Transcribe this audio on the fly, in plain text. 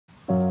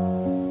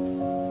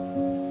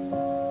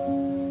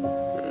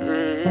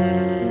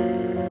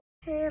Hey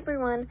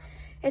everyone,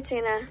 it's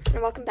Rina,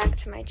 and welcome back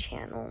to my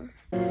channel.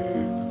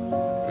 I'm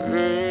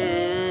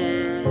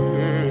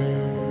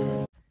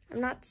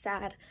not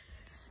sad.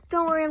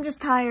 Don't worry, I'm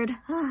just tired.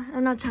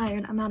 I'm not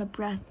tired, I'm out of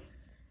breath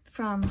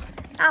from,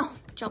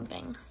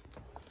 jumping.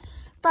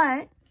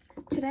 But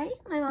today,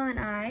 my mom and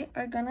I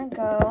are gonna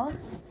go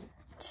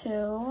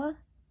to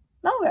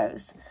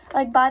Melrose,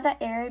 like by that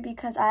area,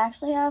 because I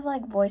actually have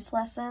like voice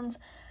lessons.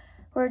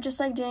 We're just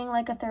like doing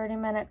like a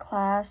 30-minute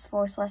class,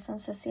 voice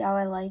lessons, to see how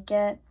I like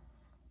it.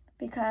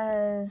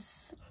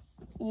 Because,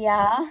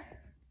 yeah.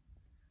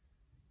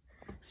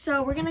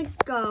 So we're gonna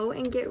go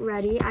and get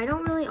ready. I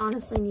don't really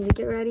honestly need to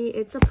get ready.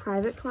 It's a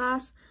private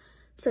class,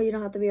 so you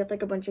don't have to be with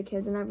like a bunch of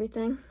kids and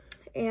everything.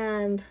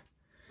 And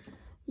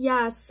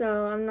yeah,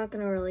 so I'm not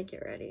gonna really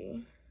get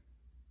ready.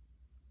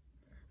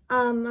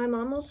 My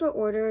mom also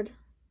ordered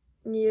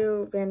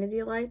new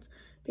vanity lights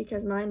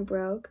because mine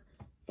broke.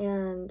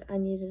 And I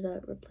needed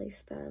to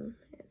replace them,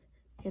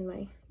 and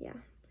I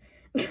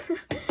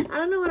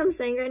don't know what I'm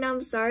saying right now.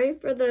 I'm sorry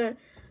for the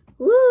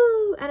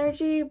woo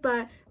energy,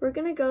 but we're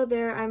gonna go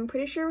there. I'm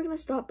pretty sure we're gonna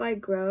stop by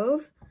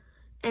Grove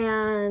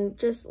and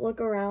just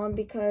look around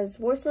because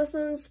voice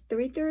lessons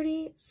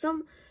 3:30,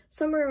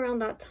 somewhere around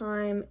that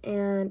time,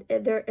 and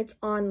it's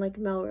on like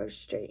Melrose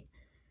Street.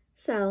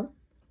 So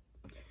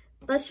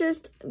let's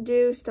just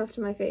do stuff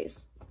to my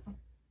face.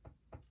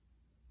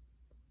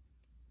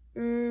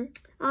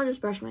 I'll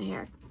just brush my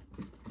hair.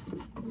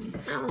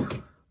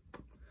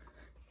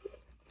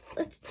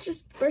 Let's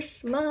just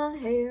brush my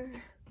hair.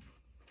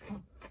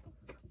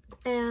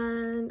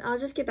 And I'll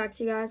just get back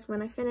to you guys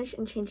when I finish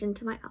and change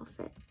into my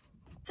outfit.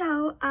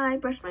 So I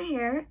brushed my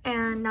hair,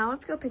 and now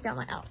let's go pick out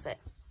my outfit.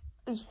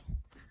 I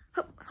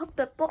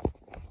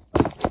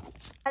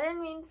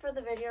didn't mean for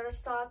the video to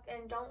stop,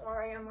 and don't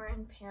worry, I'm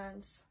wearing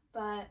pants,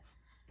 but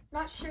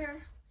not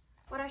sure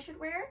what I should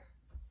wear.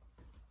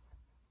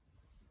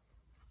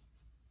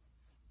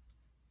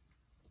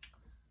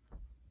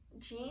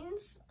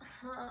 Jeans?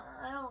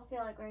 I don't feel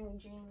like wearing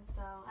jeans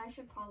though. I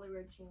should probably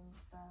wear jeans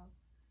though.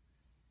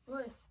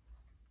 Ugh.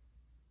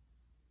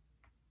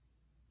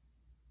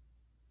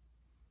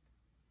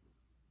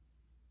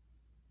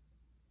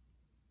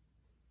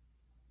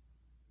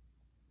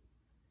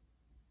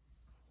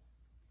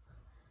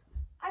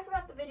 I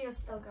forgot the video's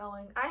still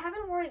going. I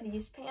haven't worn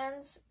these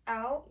pants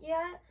out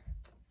yet.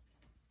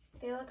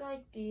 They look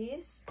like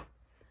these.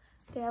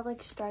 They have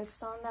like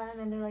stripes on them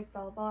and they're like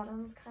bell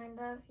bottoms kind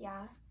of.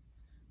 Yeah.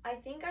 I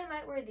think I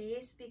might wear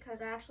these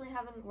because I actually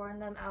haven't worn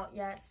them out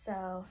yet,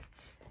 so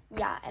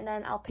yeah, and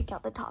then I'll pick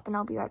out the top and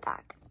I'll be right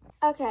back.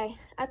 Okay,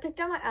 I picked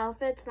out my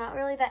outfit. It's not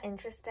really that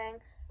interesting.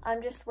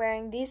 I'm just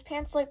wearing these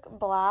pants like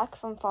black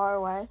from far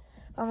away.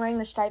 I'm wearing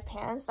the striped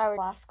pants that were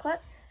last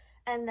clip,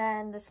 and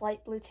then this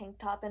light blue tank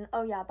top. And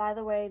oh yeah, by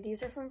the way,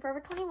 these are from Forever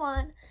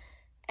 21,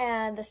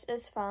 and this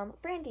is from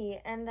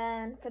Brandy. And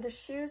then for the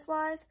shoes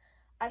wise,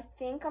 I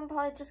think I'm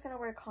probably just gonna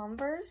wear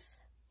Converse,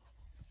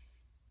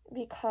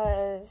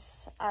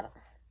 because I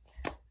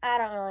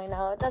don't really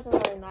know. It doesn't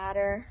really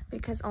matter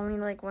because only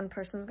like one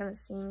person's gonna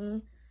see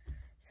me.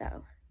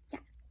 So yeah,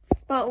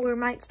 but we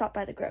might stop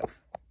by the Grove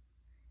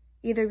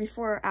either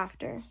before or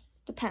after,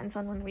 depends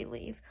on when we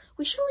leave.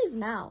 We should leave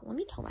now. Let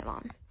me tell my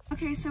mom.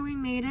 Okay, so we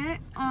made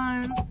it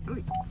on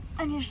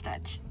I need to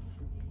stretch.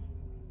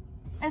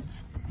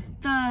 It's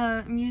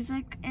the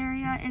music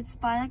area. It's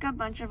by like a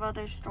bunch of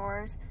other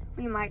stores.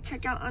 We might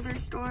check out other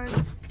stores,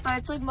 but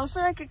it's like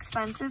mostly like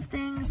expensive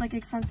things, like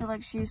expensive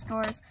like shoe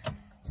stores.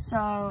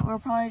 So we're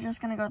probably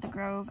just gonna go to the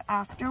Grove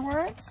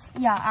afterwards.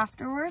 Yeah,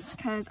 afterwards,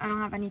 because I don't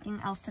have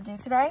anything else to do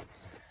today.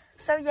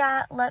 So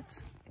yeah,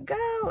 let's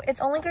go. It's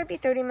only gonna be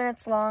 30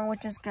 minutes long,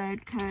 which is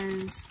good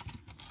because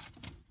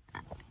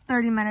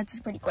 30 minutes is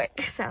pretty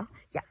quick. So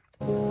yeah.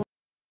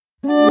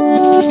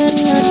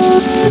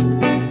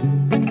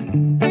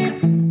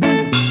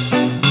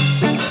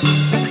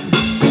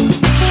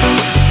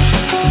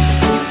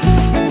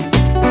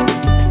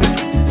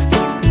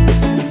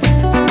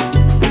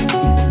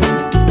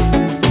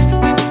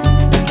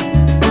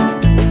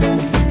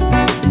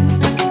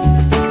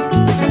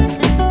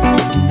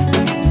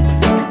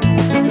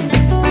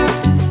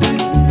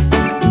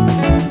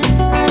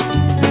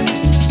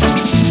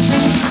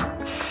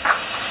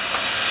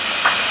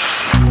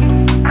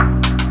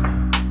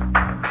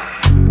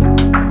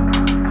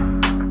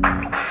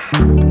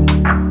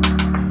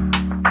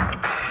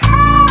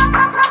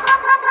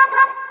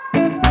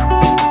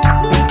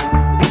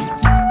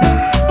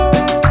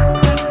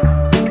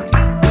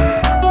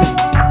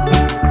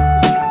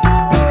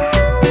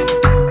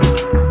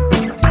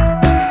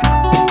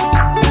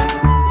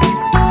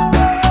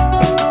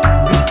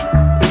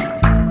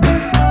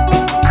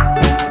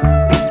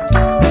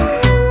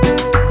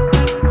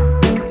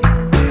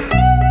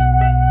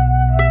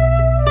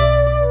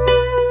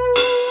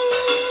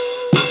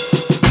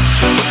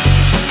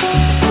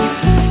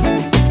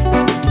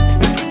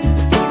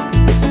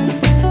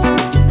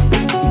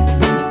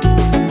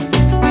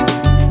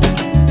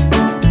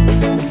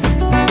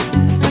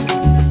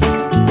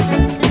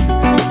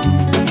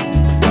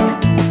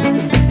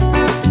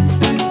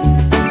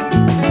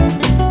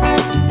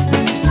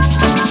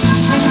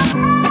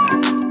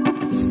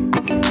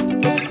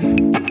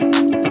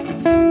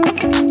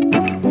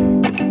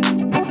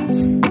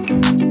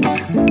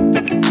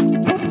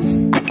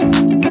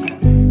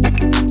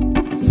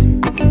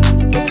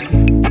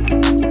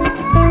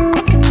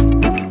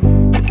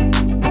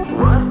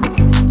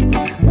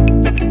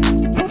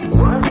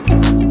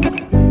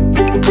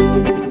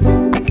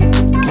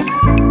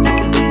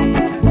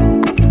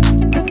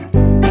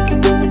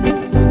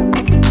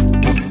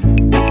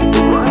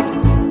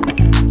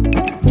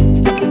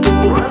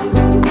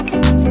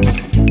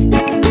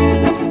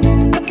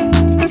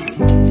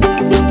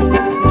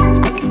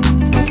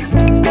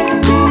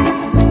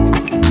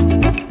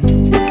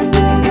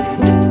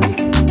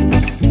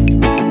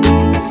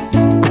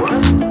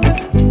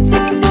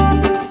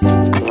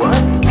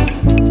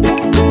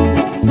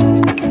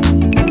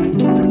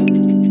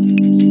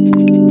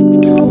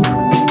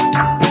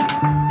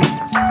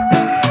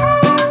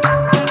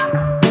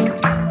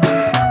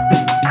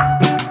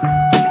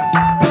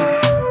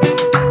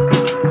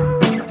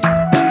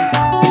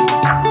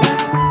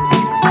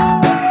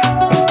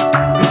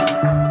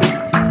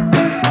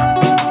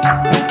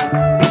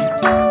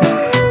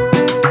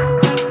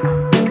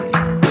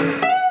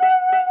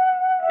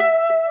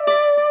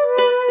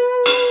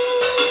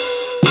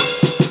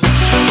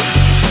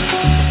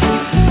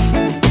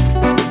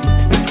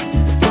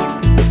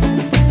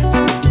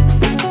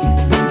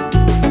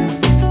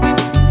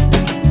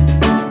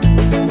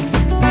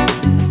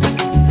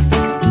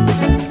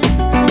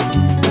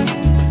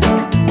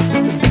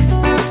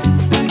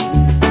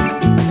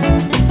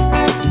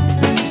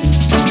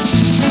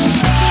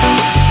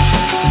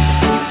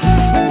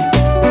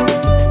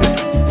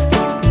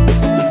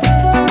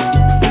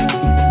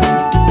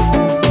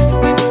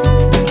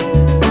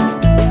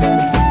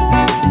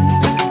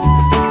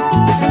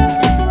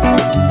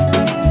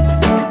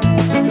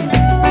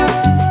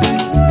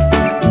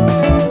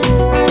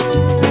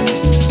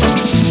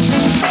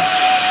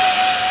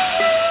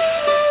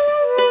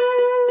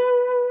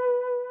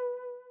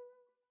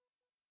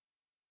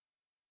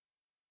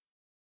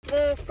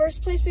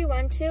 first place we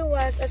went to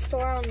was a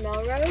store on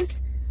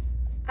Melrose.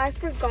 I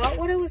forgot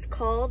what it was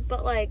called,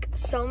 but like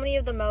so many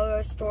of the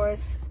Melrose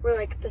stores were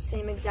like the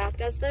same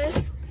exact as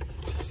this.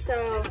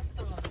 So,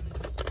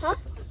 huh?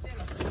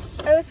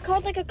 It was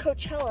called like a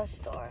Coachella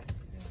store.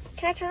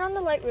 Can I turn on the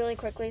light really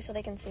quickly so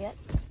they can see it?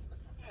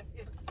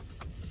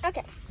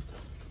 Okay.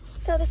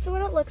 So this is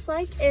what it looks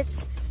like.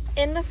 It's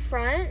in the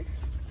front.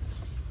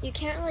 You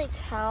can't really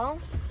tell,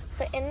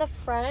 but in the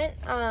front,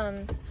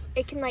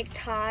 it can like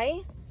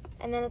tie,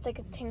 and then it's like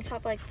a tank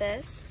top like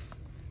this.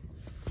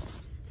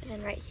 And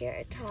then right here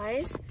it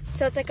ties.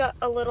 So it's like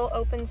a little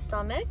open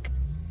stomach.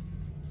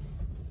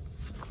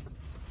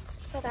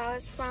 So that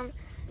was from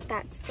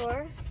that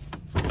store.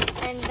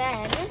 And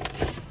then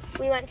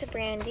we went to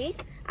Brandy.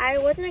 I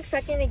wasn't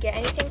expecting to get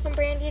anything from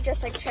Brandy,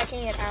 just like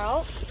checking it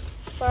out.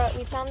 But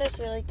we found this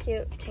really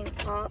cute tank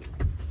top.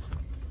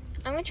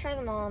 I'm gonna try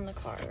them all in the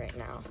car right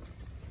now.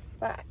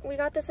 But we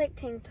got this like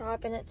tank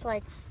top, and it's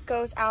like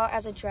goes out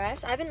as a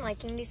dress. I've been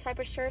liking these type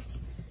of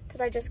shirts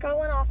because I just got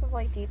one off of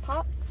like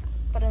Depop,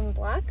 but in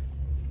black.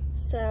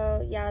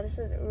 So yeah, this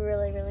is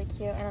really, really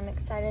cute, and I'm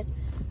excited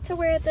to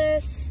wear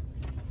this.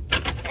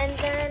 And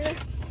then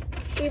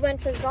we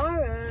went to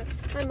Zara.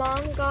 My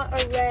mom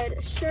got a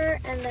red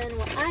shirt, and then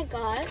what I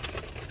got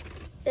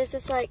is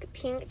this like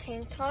pink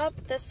tank top.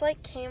 This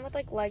like came with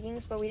like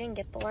leggings, but we didn't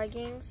get the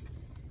leggings.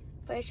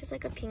 But it's just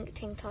like a pink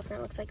tank top, and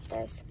it looks like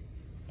this.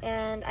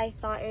 And I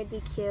thought it would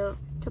be cute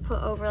to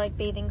put over like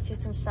bathing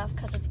suits and stuff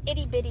because it's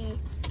itty bitty.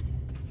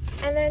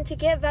 And then to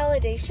get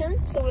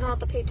validation, so we don't have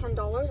to pay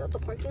 $10 at the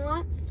parking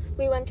lot,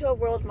 we went to a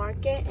World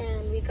Market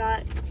and we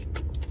got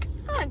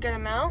a good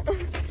amount.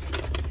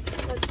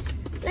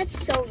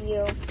 Let's show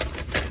you.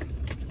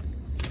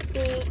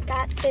 We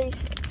got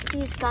these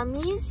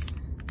gummies.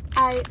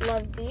 I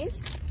love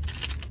these.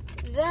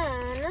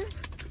 Then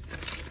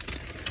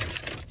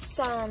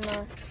some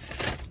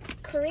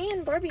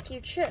Korean barbecue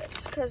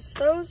chips, because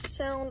those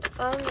sound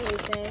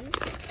amazing.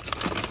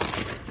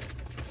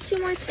 Two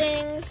more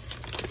things.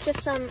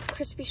 Just some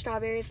crispy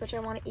strawberries, which I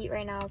want to eat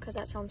right now because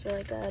that sounds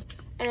really good.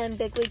 And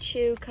Bigly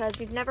Chew, because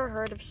we've never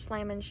heard of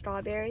slamming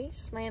strawberry.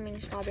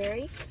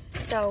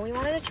 So we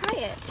wanted to try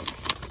it.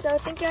 So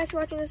thank you guys for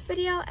watching this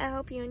video. I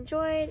hope you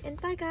enjoyed,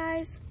 and bye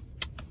guys.